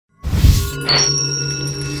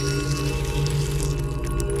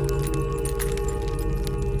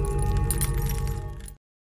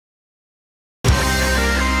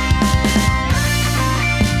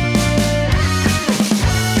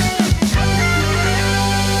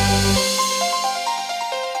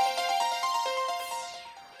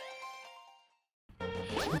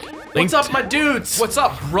What's up, my dudes? What's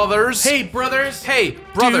up, brothers? Hey, brothers. Hey,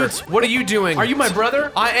 brother. Dudes. What are you doing? Are you my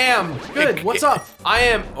brother? I am. Good. What's up? I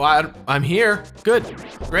am. Well, I'm here. Good.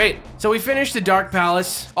 Great. So we finished the Dark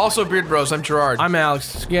Palace. Also, Beard Bros. I'm Jirard. I'm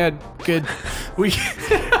Alex. Yeah, good. We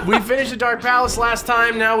finished the Dark Palace last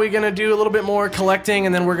time. Now we're gonna do a little bit more collecting,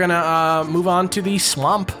 and then we're gonna move on to the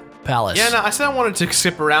Swamp Palace. Yeah, no, I said I wanted to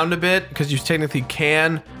skip around a bit because you technically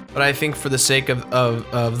can, but I think for the sake of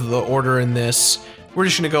the order in this, we're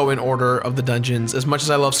just gonna go in order of the dungeons. As much as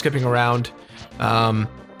I love skipping around, but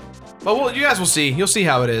well, you guys will see. You'll see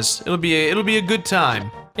how it is. It'll be a good time.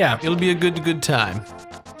 Yeah. It'll be a good time.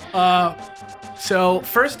 So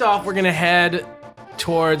first off, we're gonna head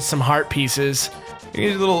towards some heart pieces. You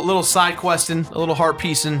need a little side questing, a little heart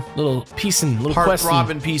piecing, Little heart questing.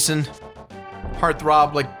 throbbing piecing, heart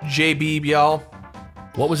throb like J-Beeb, y'all.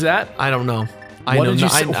 What was that? I don't know. What did you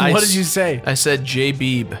say? What did you say? I said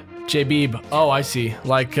J-Beeb. J-Beeb. Oh, I see.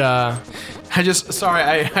 Like, I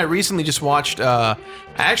recently just watched, I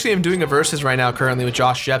actually am doing a Versus right now currently with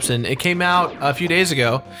Josh Jepson. It came out a few days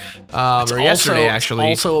ago, or yesterday actually.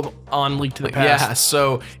 Also on Leak to the Past. Yeah,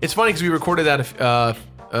 so it's funny because we recorded that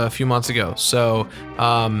a few months ago. So,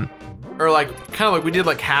 or like, kind of like we did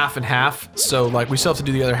like half and half. So like we still have to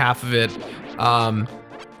do the other half of it. I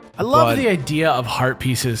love the idea of heart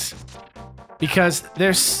pieces because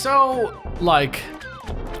they're so like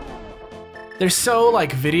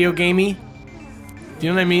video gamey. Do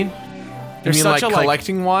you know what I mean? They're such like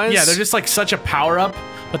collecting wise? Yeah, they're just like such a power up,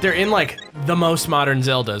 but they're in like the most modern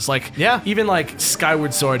Zeldas. Like, yeah, even like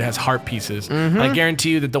Skyward Sword has heart pieces. I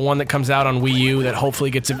guarantee you that the one that comes out on Wii U that hopefully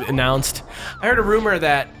gets announced. I heard a rumor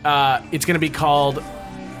that it's gonna be called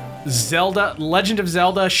Zelda Legend of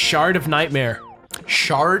Zelda Shard of Nightmare.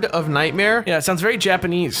 Shard of Nightmare? Yeah, it sounds very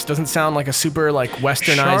Japanese. Doesn't sound like a super like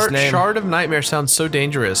westernized name. Shard of Nightmare sounds so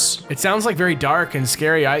dangerous. It sounds like very dark and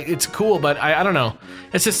scary. It's cool, but I don't know.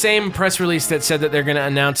 It's the same press release that said that they're going to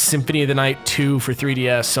announce Symphony of the Night 2 for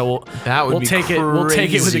 3DS. So we'll take it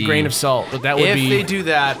with a grain of salt. But that would be, if they do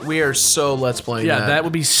that, we are so let's play. Yeah, that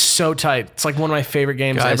would be so tight. It's like one of my favorite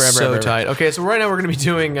games ever. So tight. Okay, so right now we're going to be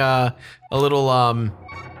doing a little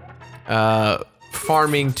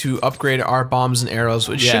farming to upgrade our bombs and arrows,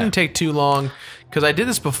 which shouldn't take too long because I did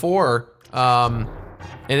this before, and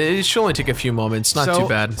it should only take a few moments. Not too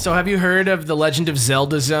bad. So have you heard of the Legend of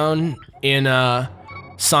Zelda Zone in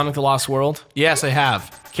Sonic the Lost World? Yes, I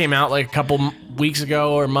have. Came out like a couple weeks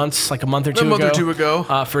ago or months, like a month or two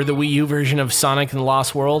ago. For the Wii U version of Sonic and the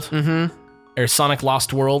Lost World. Or Sonic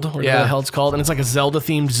Lost World, whatever the hell it's called, and it's like a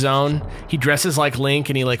Zelda-themed zone. He dresses like Link,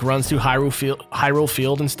 and he like runs through Hyrule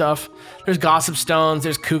Field and stuff. There's Gossip Stones,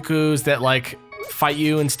 there's Cuckoos that like fight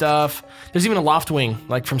you and stuff. There's even a Loftwing,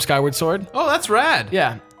 like from Skyward Sword. Oh, that's rad.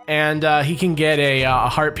 Yeah, and he can get a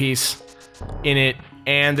heart piece in it,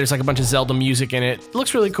 and there's like a bunch of Zelda music in it. It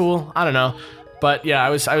looks really cool. I don't know. But yeah, I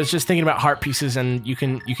was just thinking about heart pieces, and you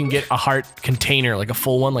can get a heart container, like a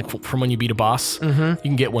full one, like from when you beat a boss. You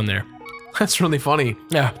can get one there. That's really funny.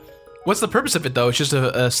 Yeah. What's the purpose of it though? It's just an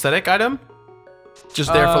aesthetic item?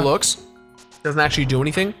 Just there for looks? Doesn't actually do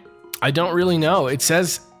anything? I don't really know. It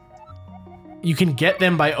says you can get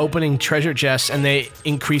them by opening treasure chests and they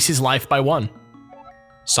increase his life by 1.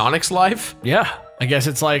 Sonic's life? Yeah. I guess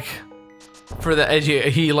it's like for the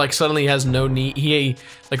he like suddenly has no need. He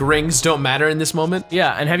like rings don't matter in this moment.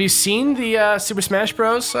 Yeah, and have you seen the Super Smash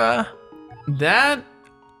Bros?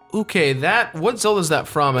 Okay, what Zelda is that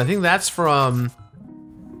from? I think that's from...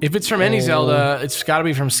 If it's from any Zelda, it's gotta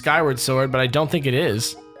be from Skyward Sword, but I don't think it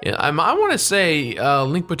is. Yeah, I want to say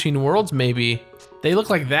Link Between Worlds, maybe. They look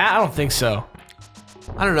like that? I don't think so.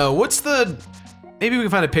 I don't know. What's the... Maybe we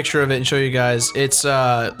can find a picture of it and show you guys. It's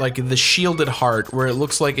like the shielded heart, where it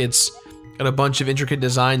looks like it's got a bunch of intricate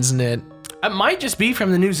designs in it. It might just be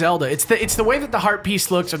from the new Zelda. It's the way that the heart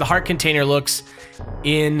piece looks, or the heart container looks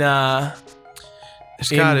in the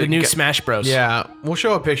new Smash Bros. Yeah, we'll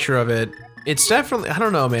show a picture of it. It's definitely, I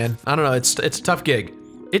don't know, man. I don't know, it's a tough gig.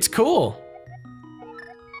 It's cool.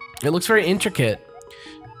 It looks very intricate.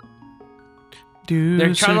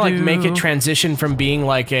 They're trying to like make it transition from being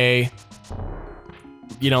like a,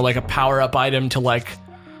 like a power-up item to like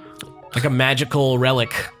a magical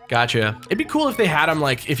relic. Gotcha. It'd be cool if they had them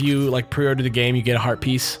like, if you like pre-order the game, you get a heart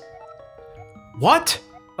piece. What?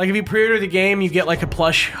 Like if you pre-order the game, you get like a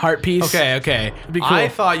plush heart piece. Okay, okay. It'd be cool. I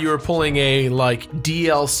thought you were pulling a like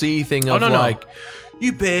DLC thing of like,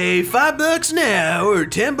 you pay $5 now or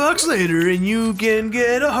 $10 later, and you can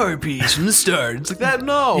get a heart piece from the start. It's like that.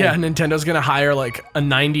 No. Yeah, Nintendo's gonna hire like a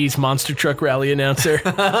 '90s monster truck rally announcer.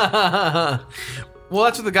 Well,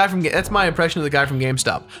 that's what the guy from. That's my impression of the guy from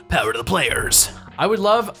GameStop. Power to the players. I would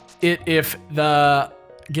love it if the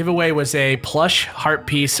giveaway was a plush heart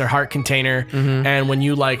piece or heart container, and when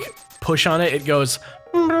you like push on it, it goes.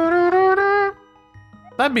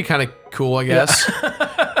 That'd be kind of cool, I guess.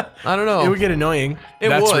 Yeah. I don't know. It would get annoying.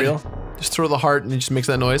 That's would. Real. Just throw the heart and it just makes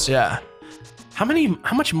that noise. Yeah. How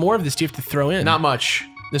much more of this do you have to throw in? Not much.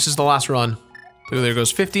 This is the last run. Ooh, there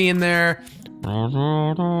goes 50 in there. And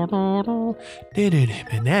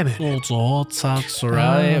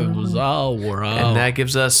that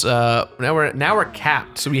gives us now we're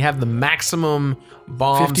capped, so we have the maximum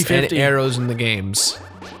bombs 50-50. And arrows in the games.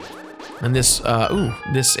 And this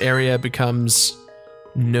this area becomes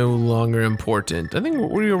no longer important. I think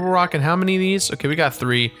we're rocking how many of these? Okay, we got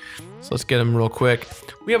 3. So let's get them real quick.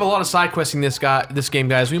 We have a lot of side questing this game,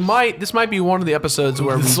 guys. This might be one of the episodes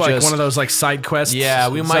where this is like one of those like side quests. Yeah,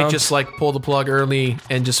 we might just like pull the plug early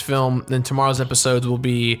and just film. Then tomorrow's episodes will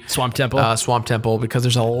be Swamp Temple. Swamp Temple, because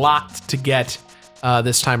there's a lot to get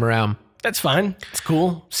this time around. That's fine. It's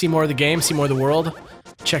cool. See more of the game. See more of the world.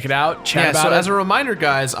 Check it out. Chat about it. As a reminder,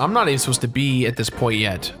 guys, I'm not even supposed to be at this point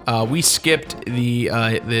yet. We skipped the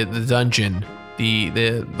dungeon.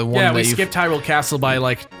 The one. Yeah, we skipped Hyrule Castle by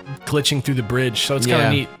like glitching through the bridge, so it's kind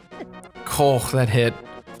of neat. Oh, that hit.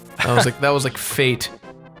 That was like fate.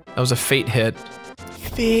 That was a fate hit.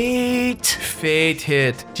 Fate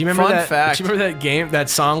hit. Do you remember that? Fact. Do you remember that game? That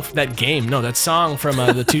song? That game? No, that song from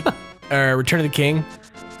Return of the King.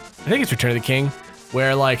 I think it's Return of the King,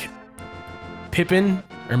 where like Pippin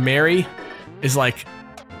or Mary is like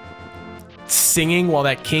singing while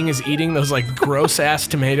that king is eating those like gross ass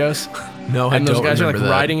tomatoes. No, and those guys are like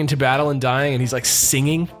riding into battle and dying, and he's like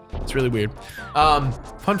singing. It's really weird.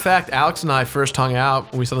 Fun fact: Alex and I first hung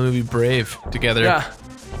out when we saw the movie Brave together.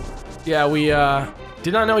 Yeah. We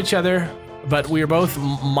did not know each other, but we were both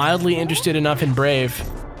mildly interested enough in Brave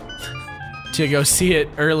to go see it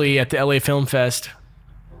early at the LA Film Fest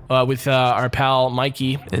with our pal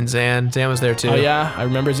Mikey and Zan. Zan was there too. Oh yeah, I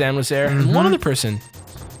remember Zan was there. And one other person.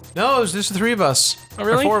 No, it was just the 3 of us. Oh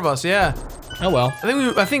really? Or 4 of us. Yeah. Oh well.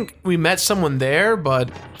 I think we met someone there,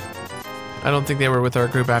 but I don't think they were with our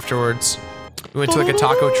group afterwards. We went to like a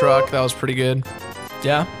taco truck. That was pretty good.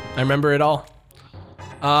 Yeah, I remember it all.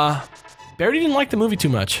 Barry didn't like the movie too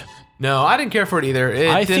much. No, I didn't care for it either.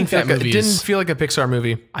 It didn't feel like a Pixar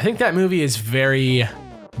movie. I think that movie is very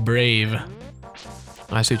brave.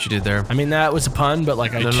 I see what you did there. I mean, that was a pun, but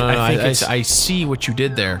like I see what you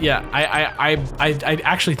did there. Yeah, I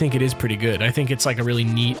actually think it is pretty good. I think it's like a really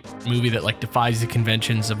neat movie that like defies the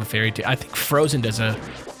conventions of a fairy tale. I think Frozen does a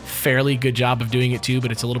fairly good job of doing it too,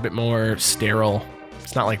 but it's a little bit more sterile.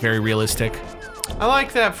 It's not like very realistic. I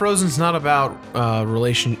like that Frozen's not about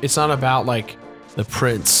relation. It's not about like the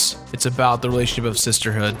prince. It's about the relationship of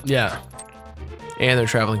sisterhood. Yeah, and their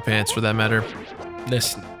traveling pants, for that matter.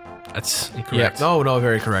 That's incorrect. Yeah. No,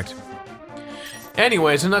 very correct.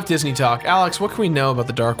 Anyways, enough Disney talk. Alex, what can we know about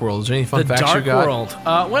the Dark World? Is there any fun facts you got? The Dark World.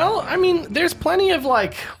 Well, I mean, there's plenty of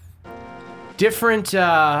like different,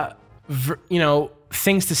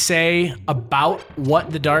 things to say about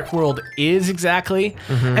what the Dark World is exactly.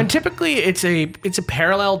 And typically, it's a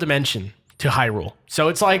parallel dimension to Hyrule. So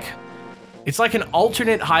it's like an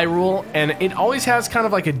alternate Hyrule, and it always has kind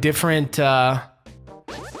of like a different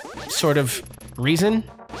sort of reason.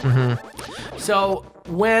 So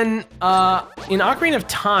when in Ocarina of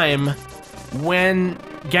Time, when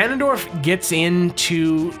Ganondorf gets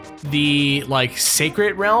into the like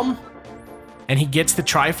sacred realm and he gets the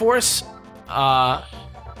Triforce,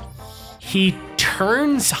 he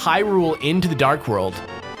turns Hyrule into the Dark World,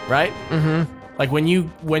 right? Like when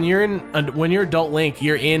you're adult Link,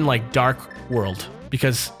 you're in like Dark World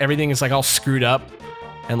because everything is like all screwed up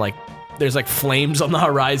and like there's like flames on the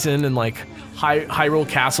horizon and like Hyrule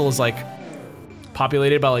Castle is like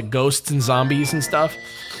populated by like ghosts and zombies and stuff.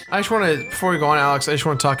 I just want to, before we go on, Alex, I just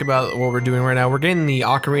want to talk about what we're doing right now. We're getting the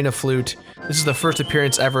Ocarina Flute. This is the first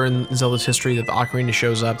appearance ever in Zelda's history that the Ocarina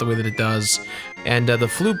shows up the way that it does. And the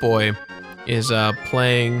Flute Boy is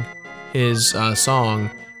playing his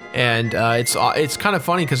song. And it's kind of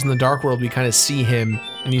funny because in the Dark World we kind of see him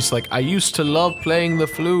and he's like, I used to love playing the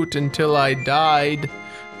flute until I died.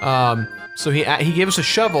 So he gave us a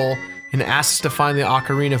shovel and asked us to find the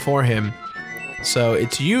ocarina for him. So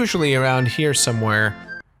it's usually around here somewhere.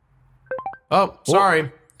 Oh,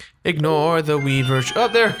 sorry. Ignore the Weavers. Oh,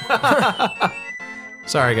 there.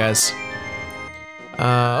 Sorry, guys.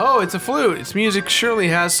 Oh, it's a flute. Its music surely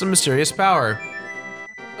has some mysterious power.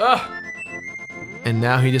 Ugh. And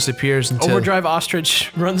now he disappears into... Overdrive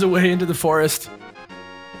Ostrich runs away into the forest.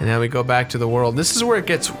 And now we go back to the world. This is where it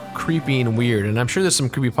gets creepy and weird, and I'm sure there's some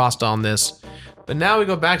creepypasta on this. But now we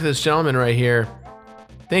go back to this gentleman right here.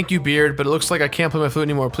 Thank you, Beard, but it looks like I can't play my flute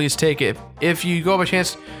anymore. Please take it. If you go by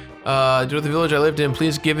chance to the village I lived in,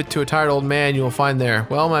 please give it to a tired old man you will find there.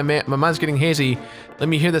 Well, my mind's getting hazy. Let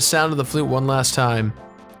me hear the sound of the flute one last time.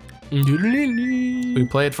 We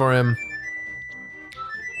play it for him.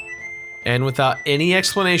 And without any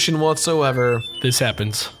explanation whatsoever, this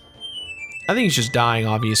happens. I think he's just dying,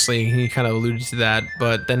 obviously. He kind of alluded to that,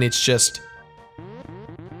 but then it's just...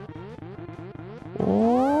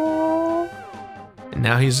 And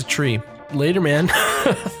now he's a tree. Later, man.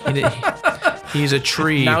 He's a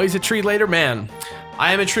tree. Now he's a tree later man.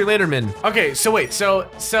 I am a tree later man. Okay, so wait, so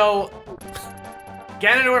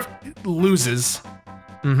Ganondorf loses.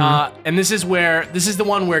 And this is the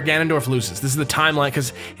one where Ganondorf loses. This is the timeline,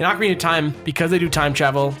 because in Ocarina of Time, because they do time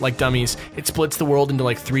travel like dummies, it splits the world into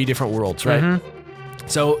like 3 different worlds, right?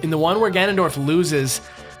 So in the one where Ganondorf loses,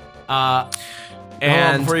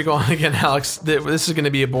 and before you go on again, Alex, this is going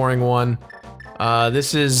to be a boring one.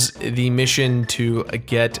 This is the mission to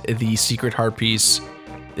get the secret heart piece.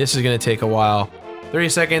 This is going to take a while. 30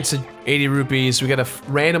 seconds to 80 rupees. We gotta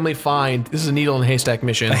randomly find. This is a needle in a haystack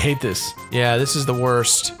mission. I hate this. Yeah, this is the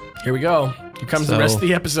worst. Here we go. Here comes the rest of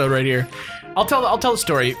the episode right here. I'll tell the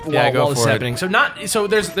story while this is happening. So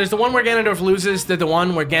there's the one where Ganondorf loses. There's the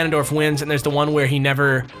one where Ganondorf wins, and there's the one where he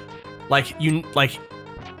never, it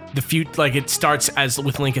starts as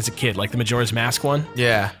with Link as a kid, like the Majora's Mask one.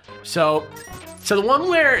 Yeah. So the one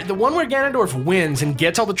where Ganondorf wins and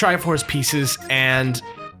gets all the Triforce pieces and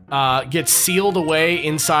gets sealed away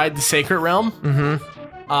inside the Sacred Realm.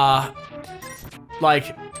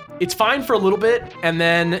 It's fine for a little bit, and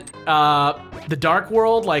then the Dark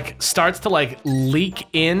World starts to leak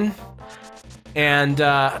in, and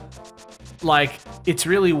it's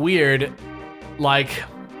really weird,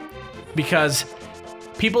 because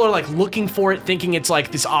people are looking for it, thinking it's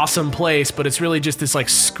this awesome place, but it's really just this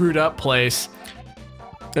screwed up place.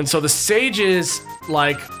 And so the sages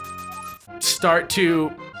start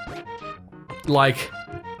to the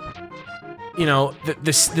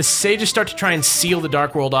sages start to try and seal the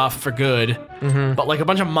Dark World off for good, but a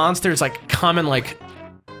bunch of monsters come and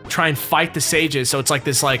try and fight the sages, so it's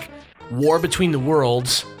this war between the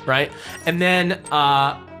worlds, right? And then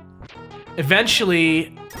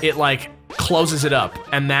eventually it closes it up,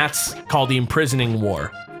 and that's called the Imprisoning War.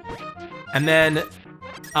 And then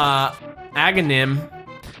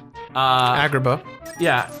Agrabah.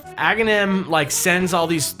 Yeah, Aghanim sends all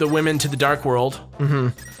the women to the Dark World.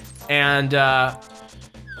 And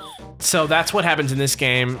so that's what happens in this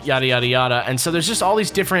game, yada yada yada. And so there's just all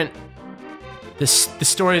these different. The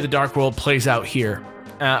story of the Dark World plays out here,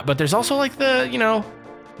 but there's also the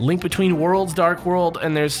Link Between Worlds Dark World,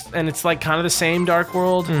 and it's kind of the same Dark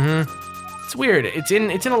World. It's weird. It's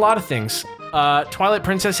in a lot of things. Twilight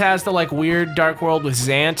Princess has the weird Dark World with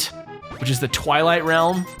Zant, which is the Twilight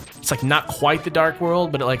Realm. It's not quite the Dark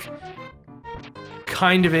World, but it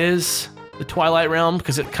kind of is the Twilight Realm,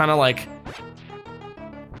 because it kind of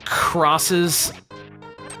crosses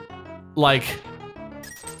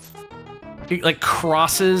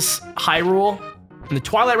crosses Hyrule. And the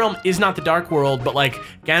Twilight Realm is not the Dark World, but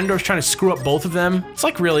Ganondorf's trying to screw up both of them. It's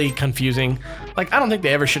really confusing. I don't think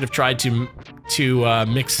they ever should have tried to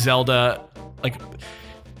mix Zelda,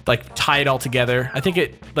 tie it all together. I think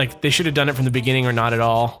they should have done it from the beginning or not at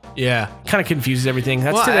all. Yeah. Kind of confuses everything.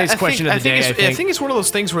 That's today's question of the day, I think. I think it's one of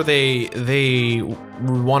those things where they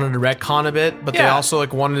wanted to retcon a bit, but they also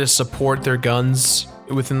wanted to support their guns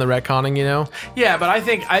within the retconning, Yeah, but I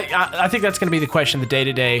think that's going to be the question of the day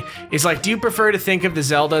today. Is do you prefer to think of the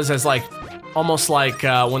Zeldas as almost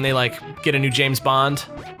when they get a new James Bond?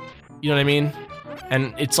 You know what I mean?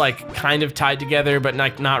 And it's kind of tied together, but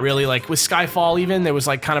not really. With Skyfall, even there was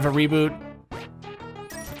kind of a reboot.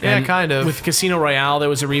 Yeah, and kind of. With Casino Royale, there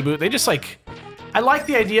was a reboot. They just I like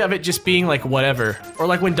the idea of it just being whatever. Or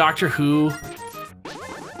when Doctor Who.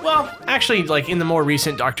 Well, actually, in the more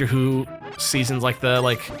recent Doctor Who seasons,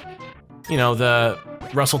 the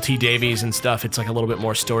Russell T Davies and stuff, it's a little bit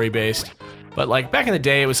more story based. But back in the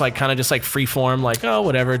day, it was kind of just free form, oh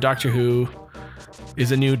whatever, Doctor Who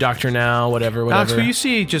is a new doctor now, whatever. Alex, will you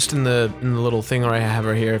see just in the little thing I have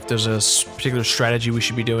right here if there's a particular strategy we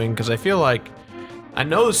should be doing? Because I feel I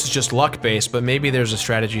know this is just luck based, but maybe there's a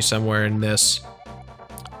strategy somewhere in this.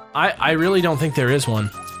 I really don't think there is one.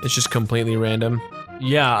 It's just completely random.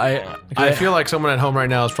 Yeah, I feel like someone at home right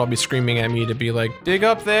now is probably screaming at me to be like, dig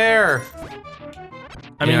up there.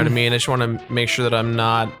 You know what I mean? I just want to make sure that I'm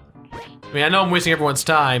not... I mean, I know I'm wasting everyone's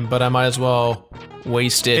time, but I might as well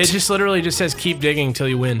waste it. It just literally just says keep digging until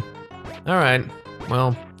you win. All right.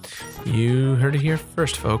 Well, you heard it here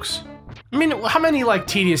first, folks. I mean, how many, like,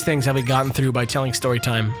 tedious things have we gotten through by telling story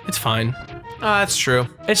time? It's fine. That's true.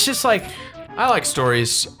 It's just like... I like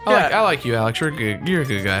stories. I like you, Alex. You're a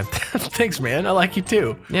good guy. Thanks, man. I like you,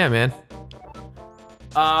 too. Yeah, man.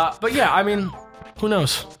 But yeah, I mean, who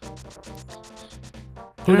knows?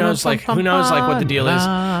 Who knows, like, what the deal is?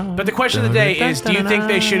 But the question of the day is, do you think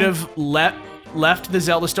they should have left the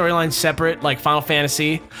Zelda storyline separate, like Final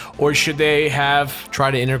Fantasy, or should they have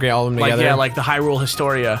tried to integrate all of them together? Like, yeah, like the Hyrule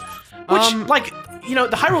Historia, which, like, you know,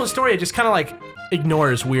 the Hyrule Historia just kind of like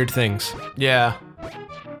ignores weird things. Yeah.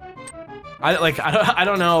 I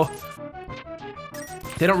don't know.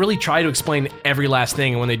 They don't really try to explain every last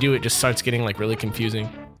thing, and when they do, it just starts getting like really confusing.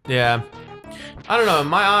 Yeah. I don't know. In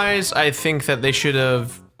my eyes, I think that they should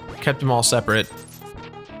have kept them all separate.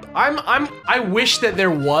 I wish that there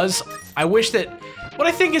was. I wish that. What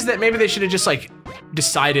I think is that maybe they should have just like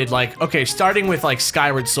decided like, okay, starting with like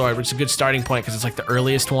Skyward Sword, which is a good starting point because it's like the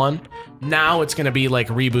earliest one. Now it's gonna be like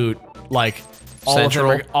reboot, like all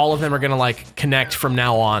of them are gonna like connect from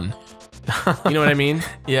now on. You know what I mean?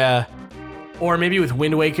 Yeah. Or maybe with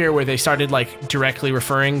Wind Waker, where they started like directly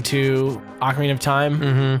referring to Ocarina of Time.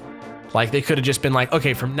 Mm-hmm. Like they could have just been like,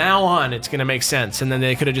 okay, from now on, it's gonna make sense, and then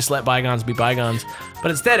they could have just let bygones be bygones.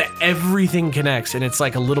 But instead, everything connects, and it's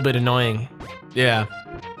like a little bit annoying. Yeah.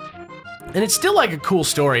 And it's still like a cool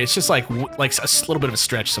story. It's just like a little bit of a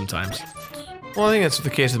stretch sometimes. Well, I think that's the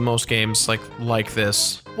case with most games like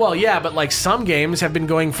this. Well, yeah, but like some games have been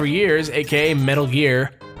going for years, aka Metal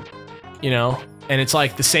Gear. You know, and it's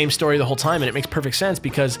like the same story the whole time, and it makes perfect sense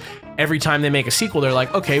because every time they make a sequel, they're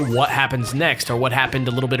like, okay, what happens next, or what happened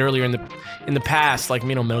a little bit earlier in the past, like,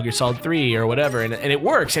 you know, Metal Gear Solid 3 or whatever, and it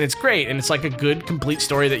works, and it's great, and it's like a good, complete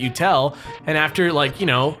story that you tell, and after, like, you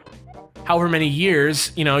know, however many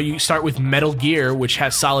years, you know, you start with Metal Gear, which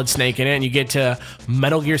has Solid Snake in it, and you get to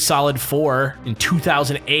Metal Gear Solid 4 in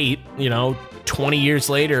 2008, you know, 20 years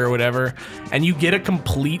later or whatever, and you get a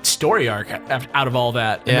complete story arc out of all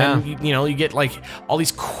that. And then, you know, you get like all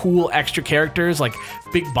these cool extra characters, like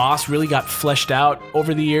Big Boss really got fleshed out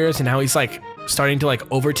over the years, and now he's like starting to like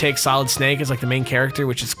overtake Solid Snake as like the main character,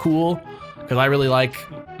 which is cool because I really like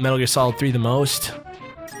Metal Gear Solid 3 the most.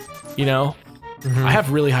 You know, I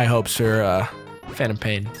have really high hopes for Phantom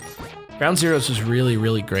Pain. Ground Zeroes was really,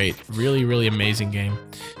 really great. Really, really amazing game.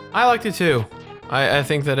 I liked it too. I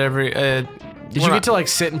think that Did you get to like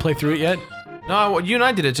sit and play through it yet? No, you and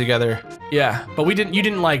I did it together. Yeah, but we didn't. You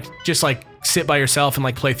didn't like just like sit by yourself and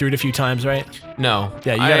like play through it a few times, right? No.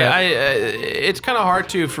 Yeah, you gotta. It's kind of hard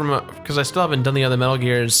to because I still haven't done the other Metal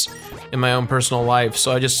Gears in my own personal life,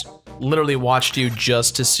 so I just literally watched you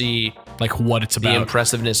just to see like what it's about, the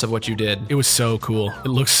impressiveness of what you did. It was so cool. It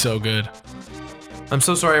looks so good. I'm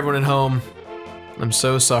so sorry, everyone at home. I'm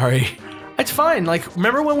so sorry. It's fine. Like,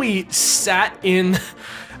 remember when we sat in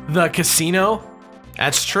the casino?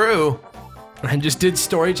 That's true. And just did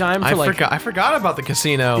story time for I forgot about the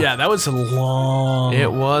casino. Yeah, that was long.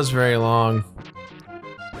 It was very long.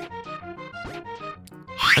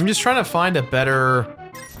 I'm just trying to find a better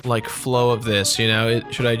like flow of this, you know?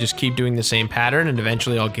 Should I just keep doing the same pattern and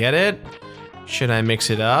eventually I'll get it? Should I mix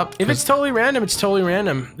it up? If it's totally random, it's totally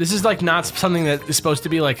random. This is like not something that is supposed to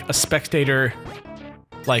be like a spectator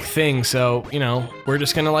like thing, so, you know, we're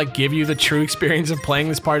just gonna like give you the true experience of playing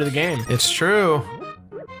this part of the game. It's true.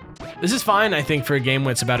 This is fine, I think, for a game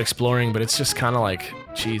when it's about exploring, but it's just kind of like,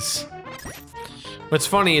 jeez. What's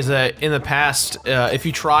funny is that in the past, if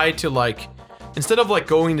you try to like, instead of like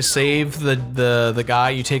going to save the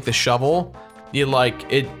guy, you take the shovel. You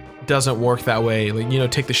like it doesn't work that way. Like, you know,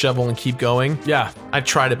 take the shovel and keep going. Yeah, I've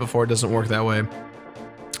tried it before. It doesn't work that way.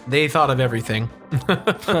 They thought of everything.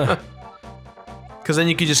 Because then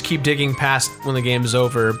you could just keep digging past when the game's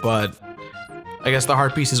over, but I guess the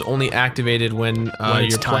heart piece is only activated when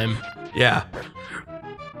it's time. Yeah.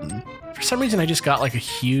 For some reason, I just got like a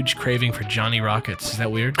huge craving for Johnny Rockets. Is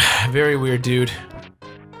that weird? Very weird, dude.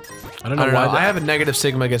 I don't know why. I have a negative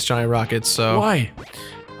stigma against Johnny Rockets, so... Why?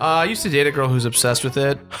 I used to date a girl who's obsessed with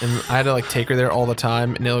it, and I had to like take her there all the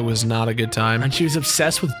time, and it was not a good time. And she was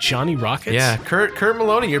obsessed with Johnny Rockets? Yeah, Kurt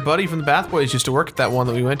Maloney, your buddy from the Bath Boys, used to work at that one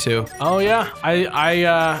that we went to. Oh yeah,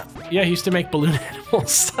 yeah, he used to make balloon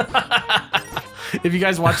animals. If you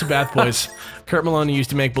guys watch the Bath Boys, Kurt Maloney used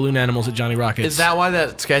to make balloon animals at Johnny Rockets. Is that why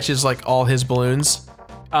that sketch is like all his balloons?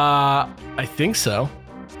 I think so.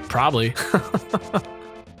 Probably.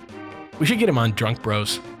 We should get him on Drunk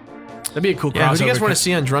Bros. That'd be a cool crossover. Yeah, who do you guys want to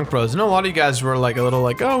see on Drunk Bros? I know a lot of you guys were like a little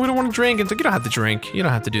like, oh, we don't want to drink. It's like, you don't have to drink. You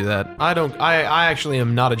don't have to do that. I don't. I actually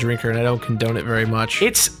am not a drinker, and I don't condone it very much.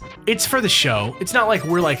 It's for the show. It's not like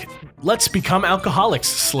we're like, let's become alcoholics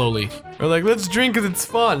slowly. Or like, let's drink because it's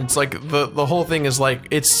fun. It's like the whole thing is like,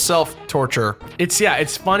 it's self-torture. It's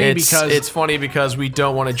funny because it's funny because we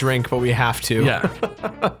don't want to drink, but we have to. Yeah.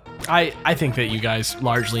 I think that you guys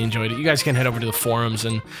largely enjoyed it. You guys can head over to the forums,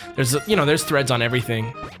 and there's threads on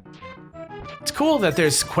everything. It's cool that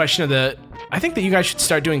there's question of the. I think that you guys should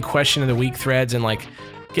start doing question of the week threads and like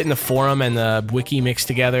getting the forum and the wiki mixed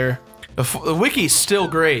together. The wiki's still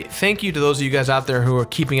great. Thank you to those of you guys out there who are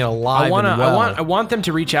keeping it alive. I want them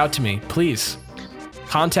to reach out to me, please.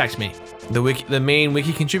 Contact me. The main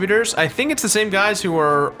wiki contributors. I think it's the same guys who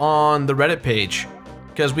are on the Reddit page,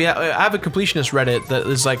 because I have a completionist Reddit that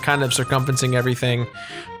is like kind of circumferencing everything.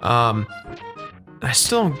 I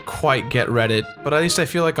still don't quite get Reddit, but at least I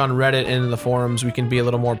feel like on Reddit and in the forums we can be a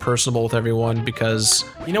little more personable with everyone, because...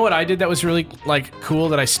 You know what I did that was really, like, cool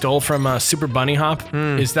that I stole from Super Bunny Hop?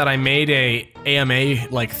 Is that I made a AMA,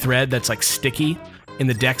 like, thread that's, like, sticky in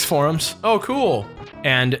the Dex forums. Oh, cool.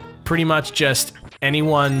 And pretty much just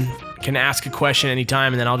anyone can ask a question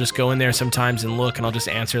anytime, and then I'll just go in there sometimes and look, and I'll just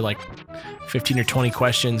answer, like, 15 or 20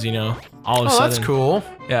 questions, you know, all of a sudden. Oh, that's cool.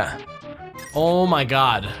 Yeah. Oh, my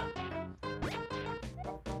God.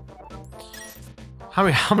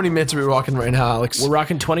 How many minutes are we rocking right now, Alex? We're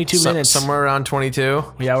rocking 22 minutes. Somewhere around 22?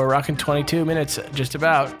 Yeah, we're rocking 22 minutes, just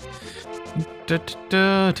about. What do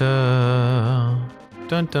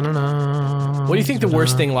you think the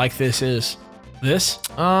worst thing like this is? This?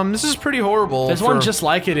 This is pretty horrible. There's one just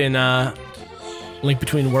like it in, Link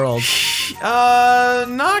Between Worlds.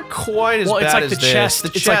 Not quite as bad it's like as the chest. The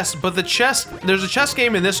chest, but the chest, there's a chess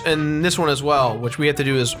game in this one as well, which we have to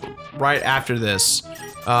do is right after this.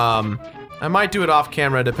 I might do it off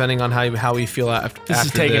camera depending on how we feel after this. This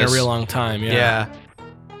is taking a real long time, yeah. Yeah.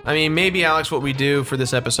 I mean, maybe, Alex, what we do for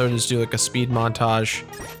this episode is do like a speed montage.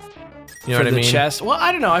 You know what I mean? For the chest? Well,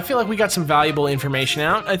 I don't know. I feel like we got some valuable information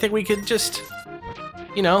out. I think we could just,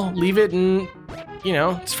 you know, leave it and, you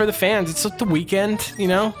know, it's for the fans. It's like the weekend, you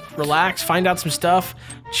know? Relax, find out some stuff,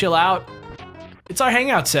 chill out. It's our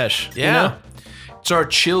hangout sesh, yeah. You know? It's our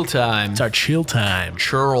chill time. It's our chill time.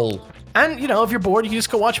 Churl. And, you know, if you're bored, you can just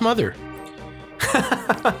go watch Mother.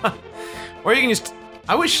 Or you can just...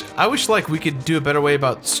 I wish like we could do a better way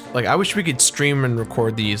about, like, I wish we could stream and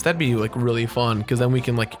record these. That'd be like really fun, because then we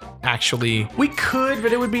can like actually... We could,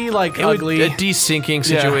 but it would be like ugly. A desyncing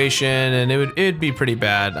situation, and it'd be pretty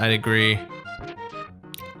bad. I'd agree.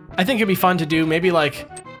 I think it'd be fun to do, maybe like...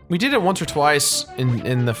 We did it once or twice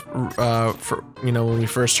in the, for, you know, when we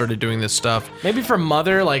first started doing this stuff. Maybe for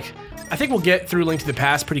Mother, like... I think we'll get through Link to the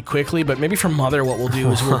Past pretty quickly, but maybe for Mother, what we'll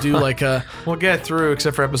do is we'll do like a... We'll get through,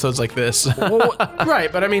 except for episodes like this. Well,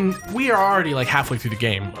 right, but I mean, we are already like halfway through the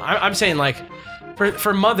game. I'm saying like,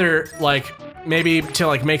 for Mother, like, maybe to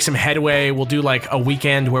like make some headway, we'll do like a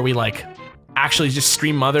weekend where we like actually just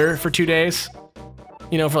stream Mother for 2 days.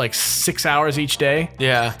 You know, for like 6 hours each day.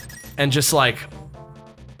 Yeah. And just like,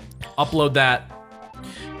 upload that.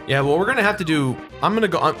 Yeah, well, we're gonna have to do... I'm gonna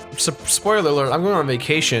go on... Spoiler alert, I'm going on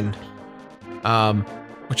vacation.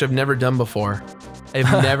 Which I've never done before.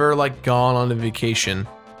 I've never, like, gone on a vacation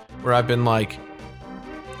where I've been like,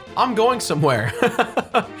 I'm going somewhere.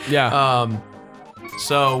 Yeah.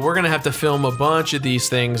 So we're gonna have to film a bunch of these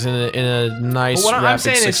things in a nice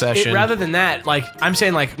rapid succession. Rather than that, like, I'm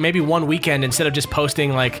saying, like, maybe one weekend, instead of just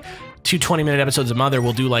posting, like, 2 20-minute episodes of Mother,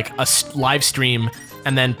 we'll do, like, a live stream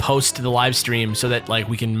and then post the live stream so that, like,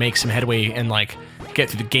 we can make some headway and, like, get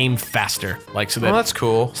through the game faster, like, so that... Oh, that's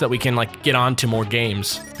cool. So that we can, like, get on to more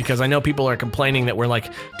games. Because I know people are complaining that we're,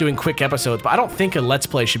 like, doing quick episodes, but I don't think a Let's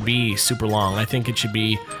Play should be super long. I think it should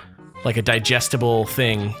be, like, a digestible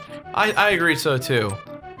thing. I agree so, too.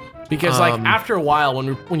 Because, like, after a while,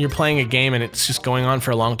 when you're playing a game and it's just going on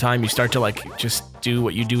for a long time, you start to, like, just do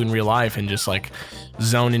what you do in real life and just, like,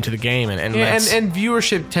 zone into the game. And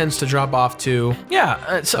viewership tends to drop off, too.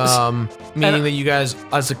 Yeah. Meaning that you guys,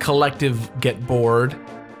 as a collective, get bored.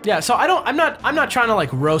 Yeah, so I'm not trying to,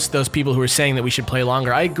 like, roast those people who are saying that we should play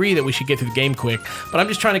longer. I agree that we should get through the game quick, but I'm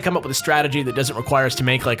just trying to come up with a strategy that doesn't require us to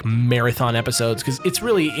make, like, marathon episodes, because it's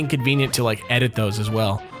really inconvenient to, like, edit those as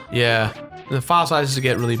well. Yeah. The file sizes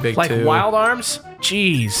get really big, like, too. Like Wild Arms?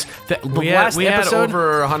 Jeez. We had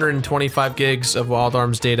over 125 gigs of Wild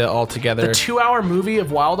Arms data altogether. The 2-hour movie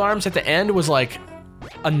of Wild Arms at the end was, like,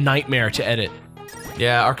 a nightmare to edit.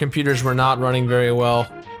 Yeah, our computers were not running very well.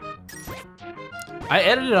 I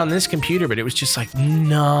edited on this computer, but it was just, like,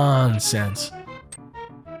 nonsense.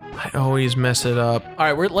 I always mess it up.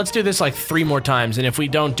 All right, let's do this like 3 more times, and if we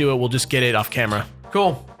don't do it, we'll just get it off camera.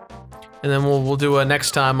 Cool. And then we'll do a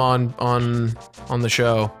next time on the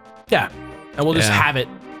show. Yeah, and we'll just have it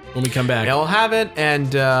when we come back. Yeah, we'll have it,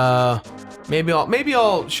 and maybe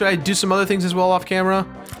I'll. Should I do some other things as well off camera?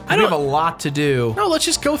 We have a lot to do. No, let's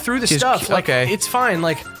just go through the stuff. Like, it's fine.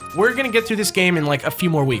 Like, we're gonna get through this game in like a few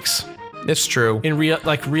more weeks. It's true.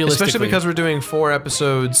 Realistically, especially because we're doing 4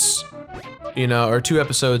 episodes, you know, or 2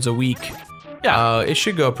 episodes a week. Yeah, it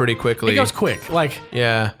should go pretty quickly. It goes quick. Like,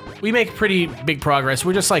 yeah, we make pretty big progress.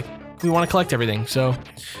 We're just like, we want to collect everything. So,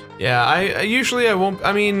 yeah, I usually won't.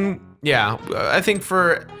 I mean, yeah, I think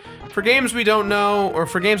for games we don't know, or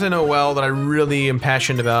for games I know well that I really am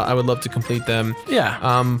passionate about, I would love to complete them.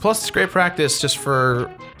 Yeah. Plus, it's great practice just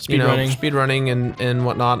for speedrunning and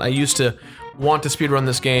whatnot. I used to want to speedrun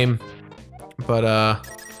this game, but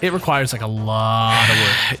it requires like a lot of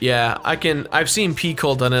work. Yeah, I've seen P.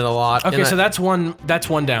 Cole done it a lot. Okay, so that's one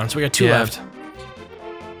down. So we got 2 left.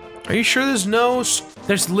 Are you sure there's no?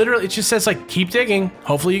 There's literally, it just says like, keep digging.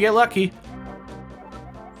 Hopefully you get lucky.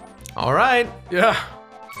 All right. Yeah.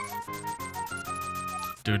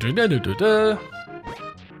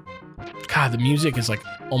 God, the music is like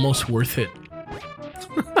almost worth it.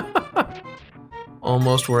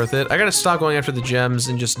 Almost worth it. I gotta stop going after the gems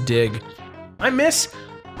and just dig. I miss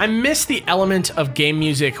the element of game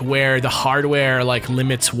music where the hardware like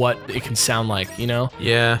limits what it can sound like, you know?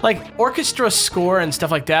 Yeah. Like orchestra score and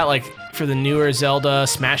stuff like that, like for the newer Zelda,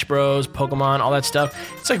 Smash Bros, Pokemon, all that stuff.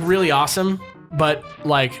 It's like really awesome, but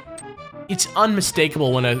like it's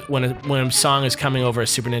unmistakable when a song is coming over a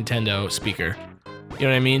Super Nintendo speaker. You know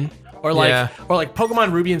what I mean? Or like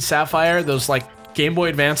Pokemon Ruby and Sapphire, those like Game Boy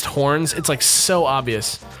Advanced horns, it's like so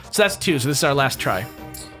obvious. So that's 2, so this is our last try.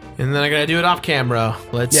 And then I gotta do it off camera.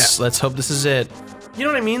 Let's hope this is it. You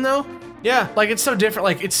know what I mean though? Yeah. Like it's so different,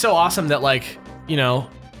 like it's so awesome that like, you know,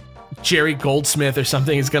 Jerry Goldsmith or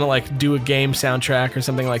something is gonna like do a game soundtrack or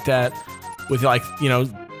something like that with like, you know,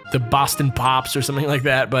 the Boston Pops or something like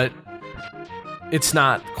that, but it's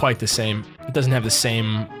not quite the same. It doesn't have the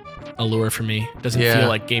same allure for me. It doesn't feel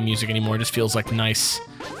like game music anymore. It just feels like nice,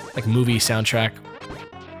 like movie soundtrack.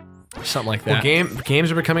 Something like that. Well,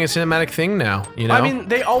 games are becoming a cinematic thing now, you know? I mean,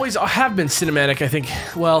 they always have been cinematic, I think,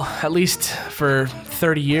 well, at least for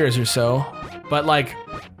 30 years or so. But, like,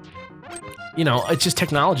 you know, it's just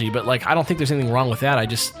technology. But, like, I don't think there's anything wrong with that.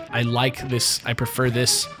 I like this. I prefer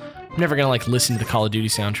this. I'm never gonna, like, listen to the Call of Duty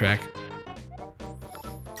soundtrack.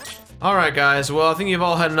 Alright, guys. Well, I think you've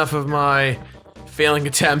all had enough of my failing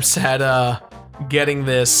attempts at, getting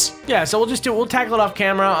this. Yeah, so we'll tackle it off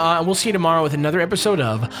camera, and we'll see you tomorrow with another episode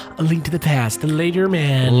of A Link to the Past. Later,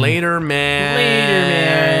 man. Later, man.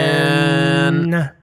 Later, man.